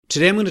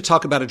Today I'm going to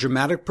talk about a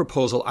dramatic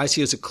proposal I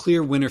see as a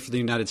clear winner for the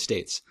United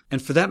States,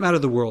 and for that matter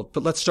the world,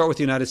 but let's start with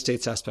the United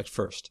States aspect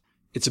first.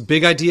 It's a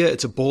big idea,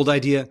 it's a bold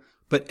idea,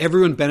 but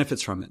everyone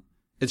benefits from it.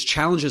 Its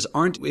challenges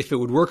aren't if it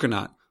would work or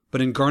not,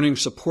 but in garnering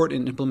support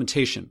and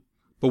implementation.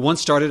 But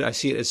once started, I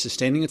see it as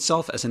sustaining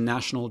itself as a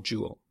national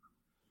jewel.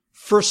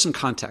 First, some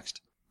context.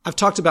 I've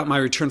talked about my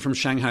return from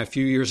Shanghai a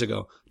few years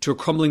ago to a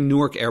crumbling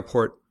Newark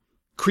airport,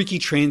 creaky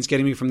trains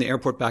getting me from the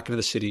airport back into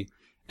the city,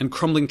 and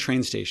crumbling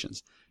train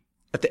stations.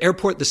 At the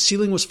airport, the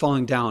ceiling was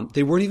falling down.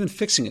 They weren't even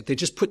fixing it. They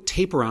just put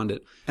tape around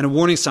it and a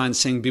warning sign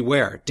saying,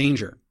 beware,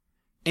 danger.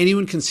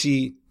 Anyone can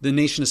see the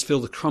nation is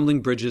filled with crumbling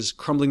bridges,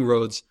 crumbling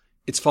roads.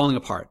 It's falling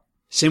apart.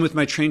 Same with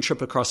my train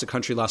trip across the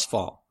country last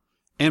fall.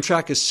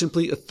 Amtrak is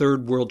simply a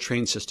third world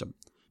train system.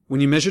 When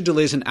you measure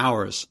delays in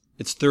hours,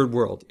 it's third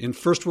world. In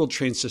first world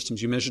train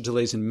systems, you measure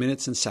delays in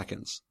minutes and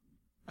seconds.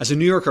 As a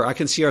New Yorker, I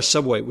can see our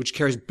subway, which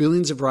carries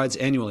billions of rides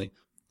annually,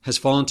 has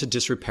fallen to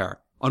disrepair.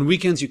 On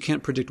weekends, you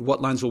can't predict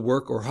what lines will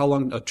work or how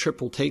long a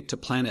trip will take to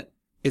plan it.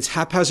 It's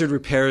haphazard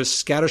repairs,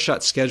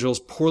 scattershot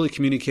schedules, poorly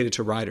communicated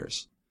to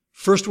riders.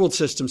 First world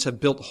systems have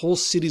built whole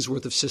cities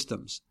worth of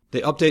systems. They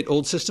update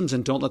old systems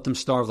and don't let them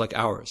starve like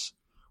ours.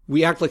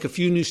 We act like a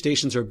few new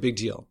stations are a big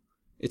deal.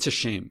 It's a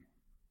shame.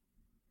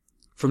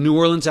 From New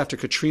Orleans after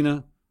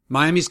Katrina,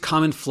 Miami's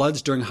common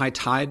floods during high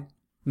tide,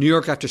 New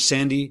York after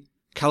Sandy,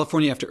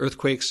 California after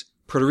earthquakes,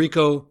 Puerto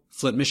Rico,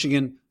 Flint,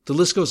 Michigan, the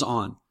list goes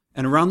on.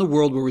 And around the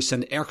world where we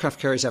send aircraft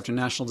carriers after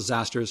national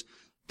disasters,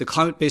 the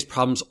climate-based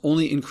problems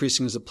only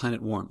increasing as the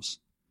planet warms.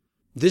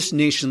 This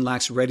nation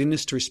lacks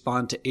readiness to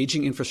respond to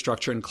aging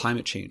infrastructure and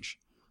climate change.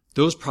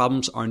 Those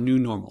problems are new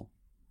normal.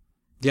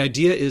 The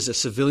idea is a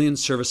civilian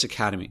service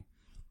academy.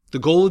 The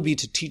goal would be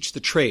to teach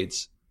the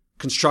trades,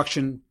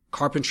 construction,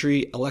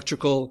 carpentry,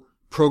 electrical,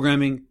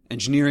 programming,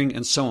 engineering,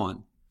 and so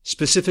on.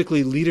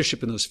 Specifically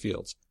leadership in those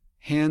fields.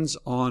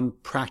 Hands-on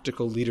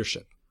practical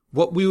leadership.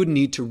 What we would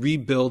need to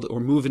rebuild or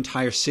move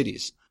entire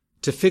cities,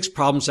 to fix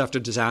problems after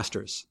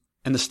disasters.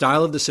 And the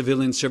style of the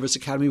Civilian Service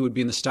Academy would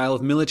be in the style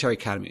of military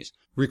academies,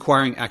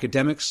 requiring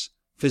academics,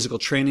 physical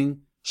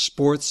training,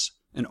 sports,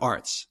 and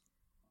arts.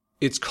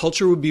 Its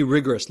culture would be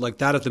rigorous like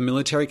that of the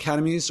military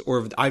academies or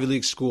of the Ivy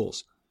League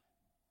schools.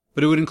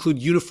 But it would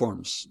include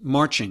uniforms,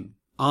 marching,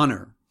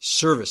 honor,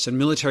 service, and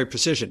military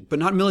precision, but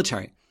not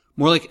military,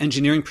 more like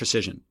engineering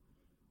precision.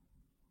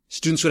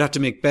 Students would have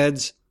to make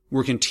beds,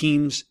 work in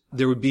teams,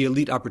 there would be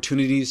elite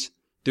opportunities,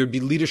 there would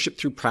be leadership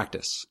through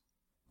practice.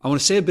 I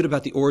want to say a bit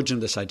about the origin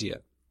of this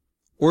idea.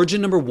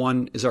 Origin number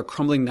 1 is our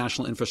crumbling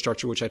national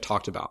infrastructure, which I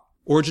talked about.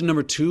 Origin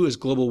number 2 is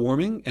global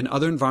warming and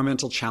other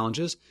environmental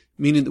challenges,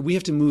 meaning that we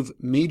have to move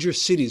major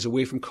cities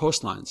away from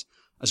coastlines,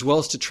 as well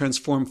as to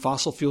transform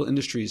fossil fuel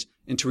industries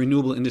into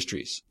renewable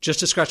industries,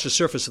 just to scratch the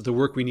surface of the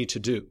work we need to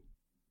do.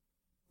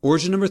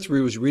 Origin number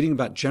 3 was reading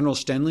about General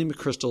Stanley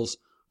McChrystal's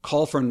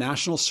call for a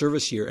national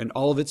service year and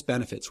all of its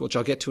benefits, which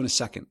I'll get to in a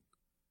second.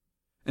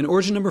 And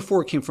origin number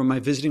 4 came from my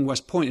visiting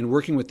West Point and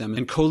working with them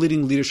and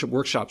co-leading leadership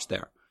workshops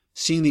there,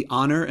 seeing the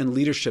honor and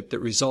leadership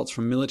that results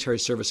from military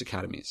service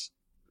academies.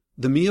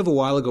 The me of a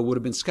while ago would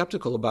have been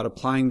skeptical about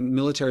applying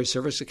military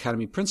service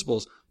academy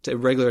principles to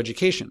regular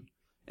education.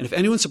 And if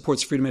anyone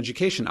supports freedom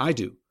education, I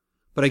do.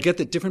 But I get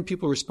that different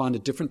people respond to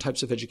different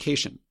types of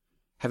education.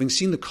 Having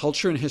seen the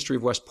culture and history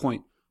of West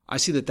Point, I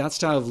see that that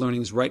style of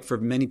learning is right for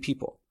many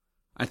people.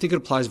 I think it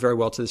applies very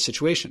well to this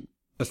situation.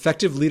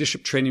 Effective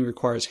leadership training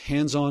requires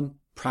hands-on,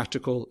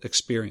 practical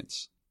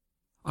experience.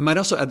 I might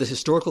also add the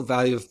historical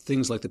value of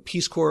things like the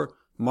Peace Corps,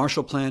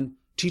 Marshall Plan,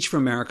 Teach for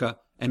America,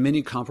 and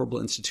many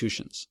comparable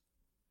institutions.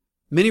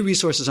 Many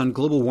resources on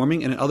global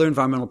warming and other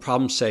environmental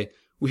problems say,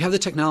 we have the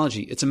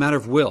technology, it's a matter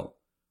of will,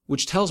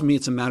 which tells me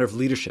it's a matter of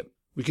leadership.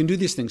 We can do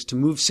these things to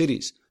move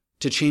cities,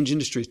 to change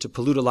industries, to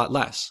pollute a lot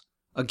less.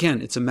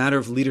 Again, it's a matter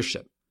of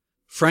leadership.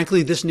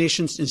 Frankly, this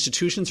nation's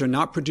institutions are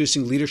not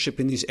producing leadership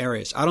in these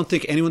areas. I don't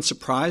think anyone's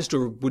surprised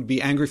or would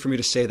be angry for me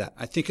to say that.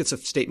 I think it's a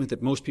statement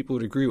that most people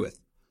would agree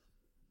with.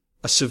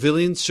 A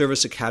civilian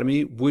service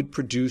academy would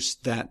produce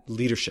that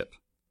leadership.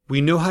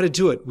 We know how to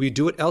do it. We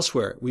do it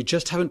elsewhere. We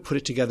just haven't put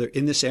it together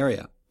in this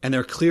area, and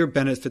there are clear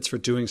benefits for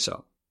doing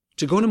so.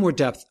 To go into more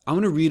depth, I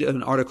want to read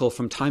an article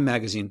from Time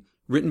magazine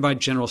written by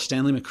General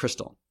Stanley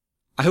McChrystal.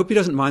 I hope he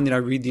doesn't mind that I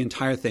read the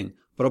entire thing,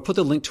 but I'll put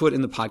the link to it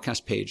in the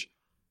podcast page.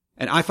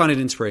 And I find it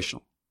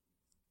inspirational.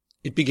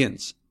 It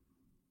begins.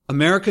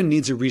 America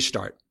needs a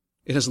restart.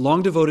 It has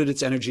long devoted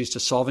its energies to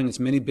solving its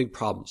many big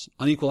problems: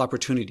 unequal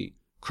opportunity,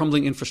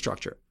 crumbling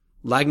infrastructure,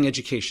 lagging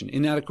education,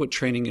 inadequate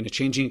training in a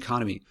changing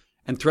economy,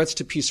 and threats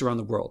to peace around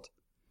the world.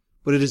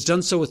 But it has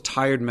done so with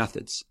tired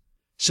methods.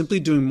 Simply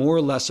doing more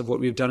or less of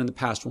what we have done in the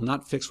past will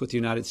not fix what the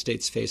United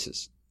States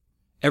faces.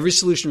 Every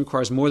solution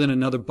requires more than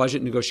another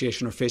budget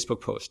negotiation or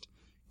Facebook post.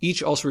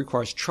 Each also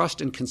requires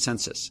trust and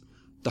consensus,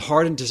 the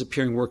hard and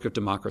disappearing work of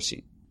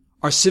democracy.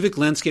 Our civic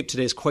landscape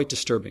today is quite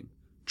disturbing.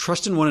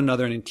 Trust in one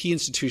another and in key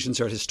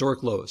institutions are at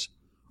historic lows.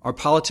 Our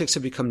politics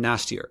have become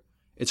nastier.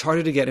 It's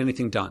harder to get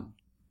anything done.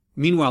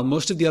 Meanwhile,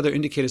 most of the other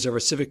indicators of our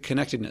civic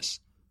connectedness,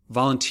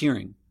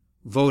 volunteering,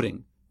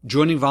 voting,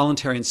 joining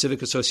voluntary and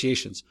civic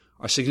associations,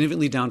 are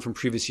significantly down from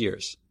previous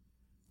years.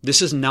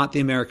 This is not the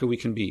America we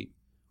can be.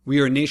 We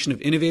are a nation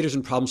of innovators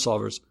and problem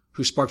solvers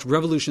who sparked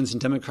revolutions in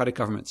democratic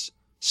governments,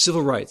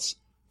 civil rights,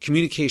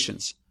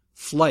 communications,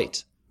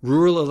 flight,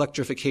 rural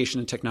electrification,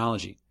 and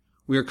technology.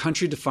 We are a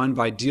country defined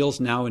by ideals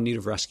now in need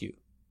of rescue.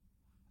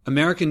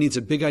 America needs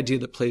a big idea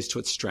that plays to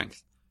its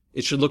strength.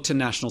 It should look to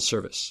national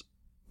service.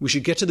 We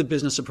should get to the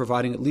business of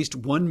providing at least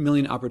 1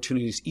 million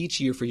opportunities each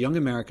year for young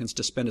Americans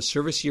to spend a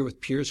service year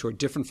with peers who are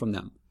different from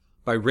them,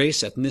 by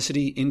race,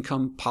 ethnicity,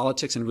 income,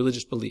 politics, and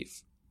religious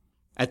belief.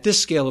 At this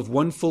scale of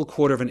 1 full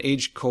quarter of an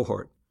age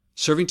cohort,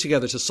 serving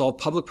together to solve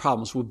public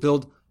problems will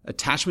build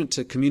attachment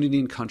to community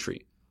and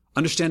country,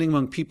 understanding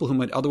among people who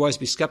might otherwise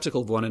be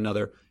skeptical of one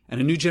another,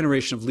 and a new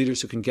generation of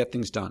leaders who can get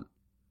things done.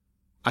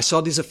 I saw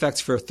these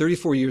effects for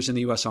 34 years in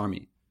the U.S.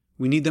 Army.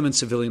 We need them in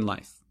civilian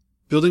life.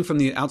 Building from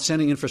the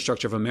outstanding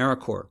infrastructure of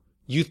AmeriCorps,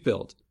 Youth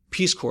Build,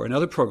 Peace Corps, and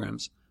other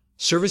programs,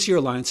 Service Year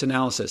Alliance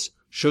analysis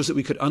shows that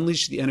we could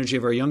unleash the energy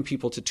of our young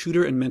people to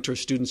tutor and mentor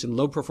students in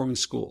low-performing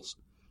schools,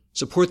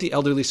 support the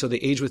elderly so they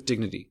age with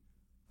dignity,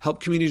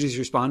 help communities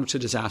respond to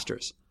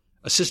disasters,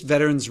 assist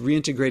veterans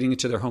reintegrating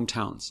into their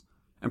hometowns,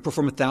 and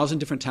perform 1,000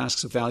 different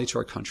tasks of value to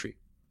our country.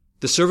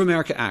 The Serve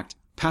America Act,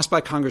 passed by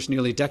Congress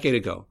nearly a decade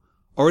ago,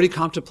 already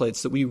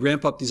contemplates that we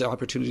ramp up these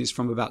opportunities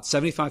from about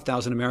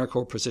 75,000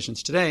 AmeriCorps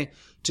positions today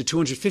to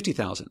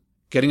 250,000,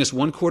 getting us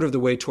 1/4 of the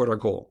way toward our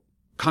goal.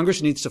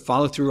 Congress needs to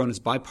follow through on its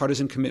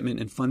bipartisan commitment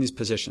and fund these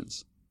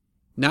positions.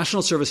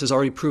 National service has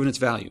already proven its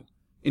value.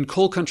 In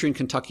coal country in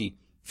Kentucky,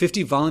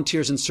 50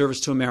 volunteers in service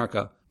to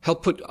America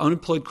helped put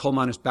unemployed coal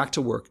miners back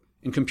to work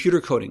in computer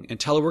coding and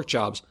telework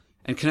jobs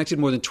and connected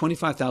more than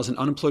 25,000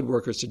 unemployed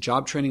workers to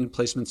job training and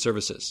placement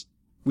services.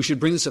 We should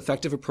bring this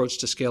effective approach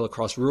to scale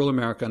across rural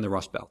America and the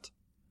Rust Belt.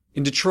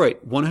 In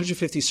Detroit,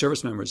 150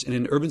 service members in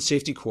an urban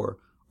safety corps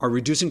are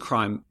reducing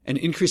crime and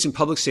increasing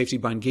public safety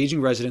by engaging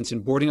residents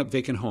in boarding up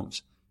vacant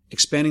homes,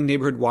 expanding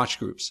neighborhood watch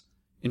groups,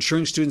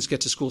 ensuring students get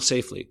to school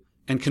safely,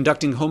 and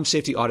conducting home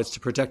safety audits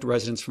to protect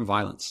residents from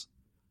violence.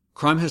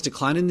 Crime has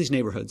declined in these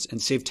neighborhoods and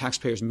saved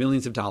taxpayers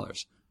millions of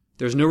dollars.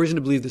 There is no reason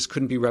to believe this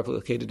couldn't be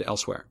replicated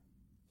elsewhere.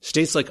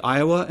 States like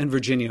Iowa and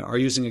Virginia are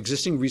using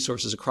existing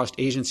resources across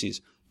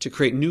agencies to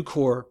create new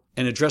corps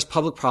and address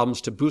public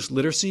problems to boost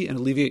literacy and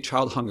alleviate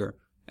child hunger,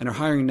 and are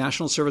hiring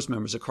national service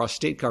members across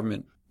state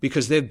government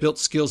because they have built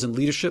skills in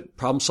leadership,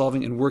 problem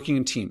solving, and working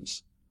in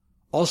teams.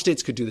 All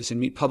states could do this and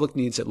meet public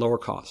needs at lower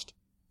cost.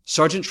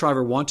 Sergeant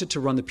Shriver wanted to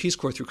run the Peace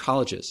Corps through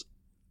colleges,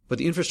 but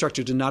the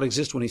infrastructure did not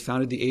exist when he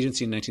founded the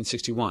agency in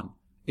 1961.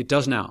 It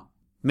does now.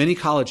 Many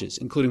colleges,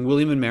 including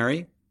William and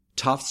Mary,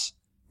 Tufts,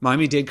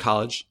 Miami-Dade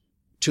College,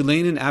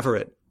 Tulane, and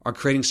Averett, are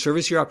creating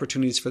service year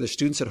opportunities for their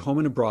students at home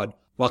and abroad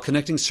while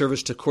connecting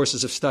service to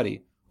courses of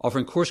study,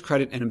 offering course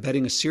credit and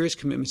embedding a serious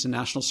commitment to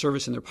national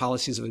service in their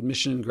policies of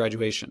admission and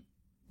graduation.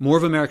 More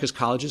of America's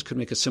colleges could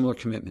make a similar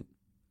commitment.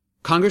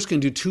 Congress can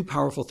do 2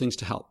 powerful things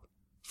to help.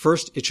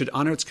 First, it should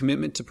honor its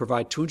commitment to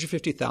provide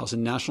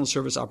 250,000 national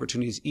service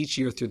opportunities each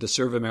year through the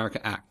Serve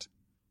America Act.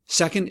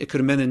 Second, it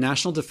could amend the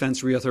National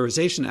Defense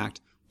Reauthorization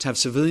Act to have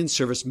civilian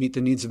service meet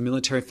the needs of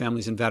military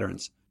families and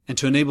veterans, and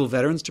to enable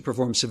veterans to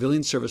perform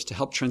civilian service to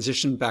help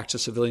transition back to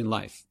civilian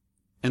life.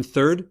 And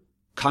third,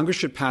 Congress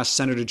should pass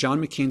Senator John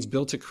McCain's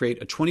bill to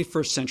create a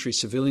 21st century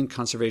civilian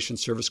conservation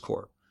service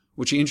corps,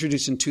 which he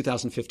introduced in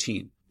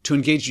 2015, to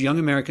engage young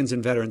Americans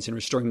and veterans in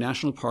restoring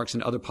national parks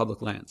and other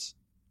public lands.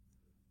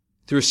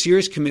 Through a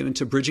serious commitment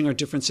to bridging our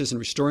differences and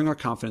restoring our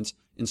confidence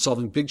in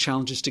solving big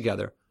challenges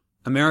together,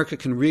 America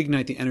can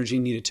reignite the energy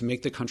needed to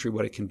make the country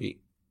what it can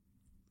be.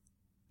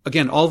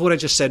 Again, all of what I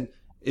just said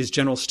is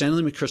General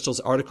Stanley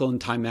McChrystal's article in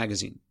Time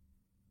magazine.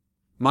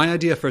 My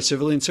idea for a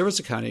Civilian Service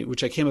Academy,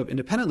 which I came up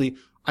independently,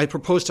 I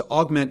proposed to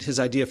augment his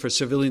idea for a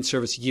Civilian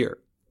Service Year,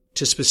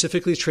 to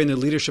specifically train the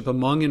leadership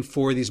among and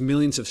for these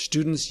millions of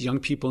students, young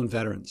people, and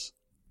veterans.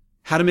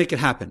 How to make it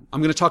happen.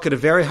 I'm going to talk at a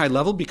very high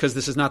level because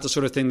this is not the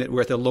sort of thing that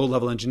we're at the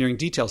low-level engineering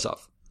details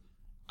of.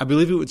 I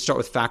believe it would start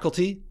with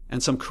faculty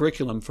and some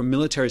curriculum from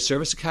military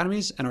service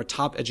academies and our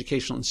top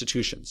educational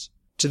institutions.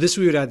 To this,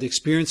 we would add the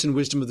experience and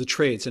wisdom of the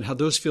trades and how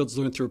those fields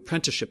learn through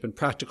apprenticeship and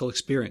practical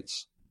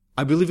experience.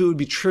 I believe it would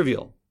be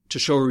trivial to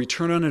show a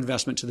return on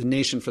investment to the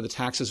nation for the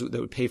taxes that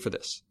would pay for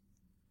this.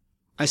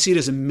 I see it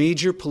as a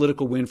major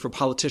political win for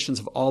politicians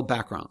of all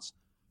backgrounds.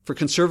 For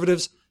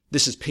conservatives,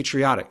 this is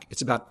patriotic.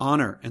 It's about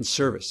honor and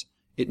service.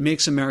 It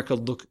makes America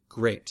look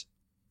great.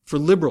 For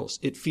liberals,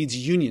 it feeds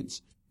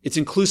unions. It's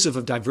inclusive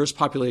of diverse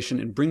population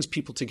and brings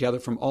people together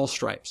from all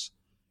stripes.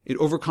 It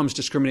overcomes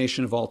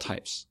discrimination of all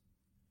types.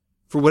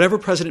 For whatever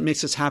president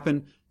makes this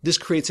happen, this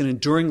creates an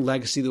enduring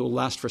legacy that will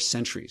last for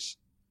centuries.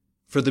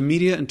 For the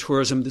media and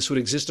tourism, this would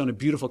exist on a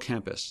beautiful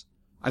campus.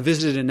 I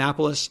visited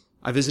Annapolis.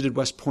 I visited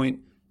West Point.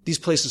 These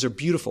places are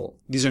beautiful.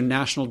 These are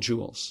national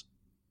jewels.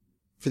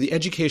 For the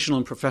educational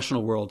and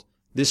professional world,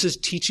 this is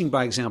teaching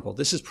by example.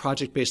 This is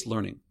project-based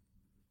learning.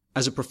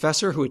 As a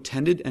professor who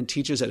attended and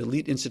teaches at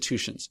elite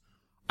institutions,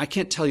 I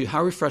can't tell you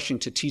how refreshing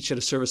to teach at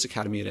a service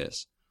academy it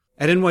is.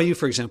 At NYU,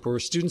 for example, where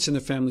students and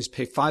their families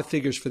pay 5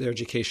 figures for their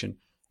education,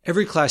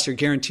 every class you're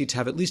guaranteed to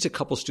have at least a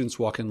couple students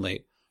walk in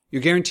late.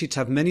 You're guaranteed to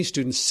have many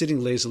students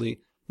sitting lazily,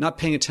 not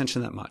paying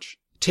attention that much,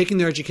 taking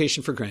their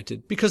education for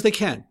granted because they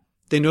can.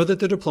 They know that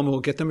their diploma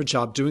will get them a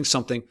job doing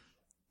something,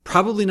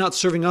 probably not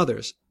serving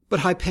others,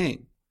 but high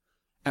paying.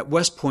 At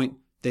West Point,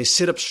 they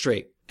sit up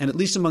straight, and at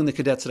least among the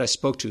cadets that I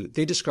spoke to,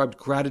 they described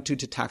gratitude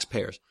to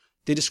taxpayers.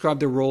 They described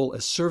their role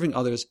as serving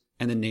others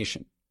and the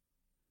nation.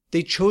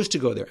 They chose to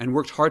go there and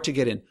worked hard to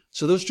get in,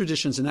 so those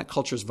traditions and that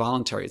culture is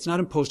voluntary. It's not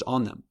imposed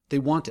on them. They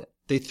want it.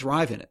 They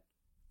thrive in it.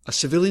 A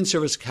civilian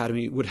service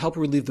academy would help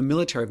relieve the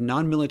military of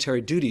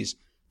non-military duties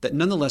that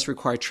nonetheless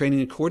require training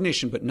and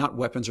coordination but not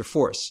weapons or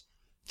force.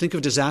 Think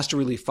of disaster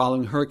relief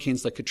following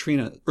hurricanes like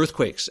Katrina,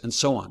 earthquakes, and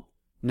so on.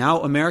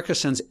 Now America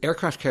sends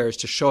aircraft carriers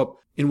to show up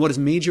in what is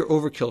major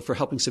overkill for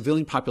helping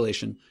civilian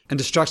population and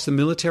distracts the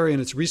military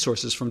and its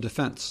resources from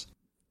defense.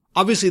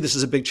 Obviously, this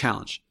is a big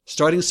challenge.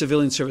 Starting a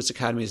civilian service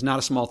academy is not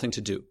a small thing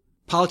to do.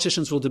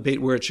 Politicians will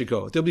debate where it should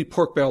go. There'll be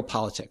pork barrel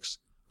politics.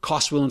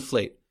 Costs will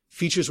inflate.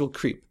 Features will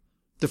creep.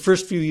 The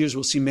first few years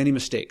will see many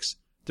mistakes.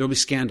 There will be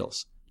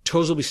scandals.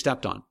 Toes will be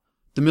stepped on.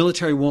 The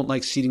military won't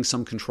like ceding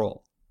some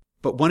control.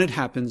 But when it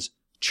happens,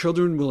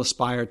 children will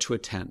aspire to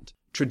attend.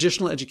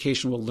 Traditional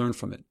education will learn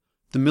from it.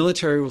 The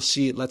military will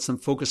see it lets them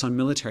focus on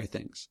military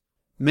things.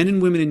 Men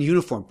and women in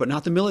uniform, but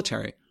not the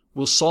military,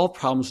 will solve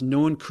problems no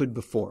one could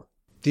before.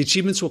 The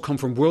achievements will come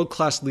from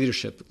world-class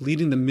leadership,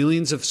 leading the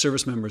millions of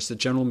service members that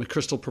General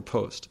McChrystal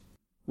proposed.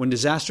 When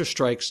disaster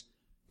strikes,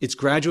 its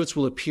graduates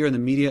will appear in the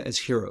media as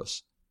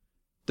heroes.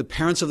 The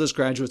parents of those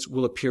graduates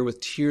will appear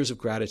with tears of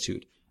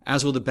gratitude,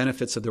 as will the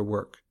benefits of their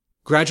work.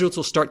 Graduates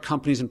will start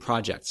companies and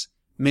projects.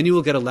 Many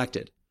will get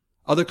elected.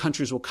 Other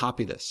countries will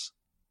copy this.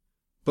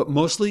 But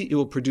mostly it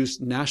will produce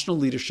national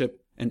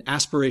leadership and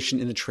aspiration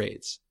in the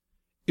trades.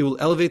 It will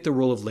elevate the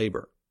role of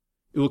labor.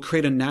 It will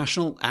create a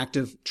national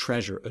active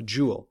treasure, a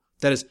jewel,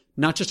 that is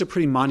not just a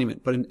pretty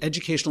monument, but an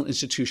educational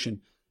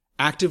institution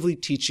actively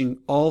teaching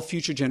all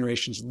future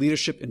generations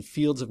leadership in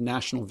fields of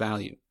national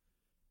value.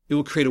 It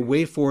will create a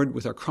way forward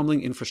with our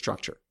crumbling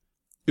infrastructure.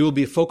 It will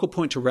be a focal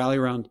point to rally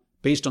around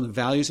based on the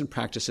values and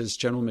practices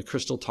General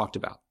McChrystal talked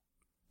about.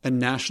 A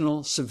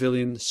National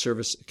Civilian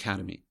Service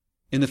Academy.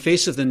 In the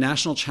face of the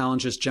national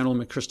challenges General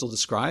McChrystal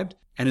described,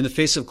 and in the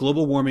face of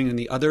global warming and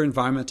the other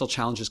environmental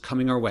challenges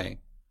coming our way,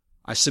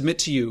 I submit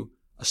to you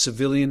a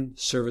Civilian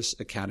Service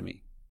Academy.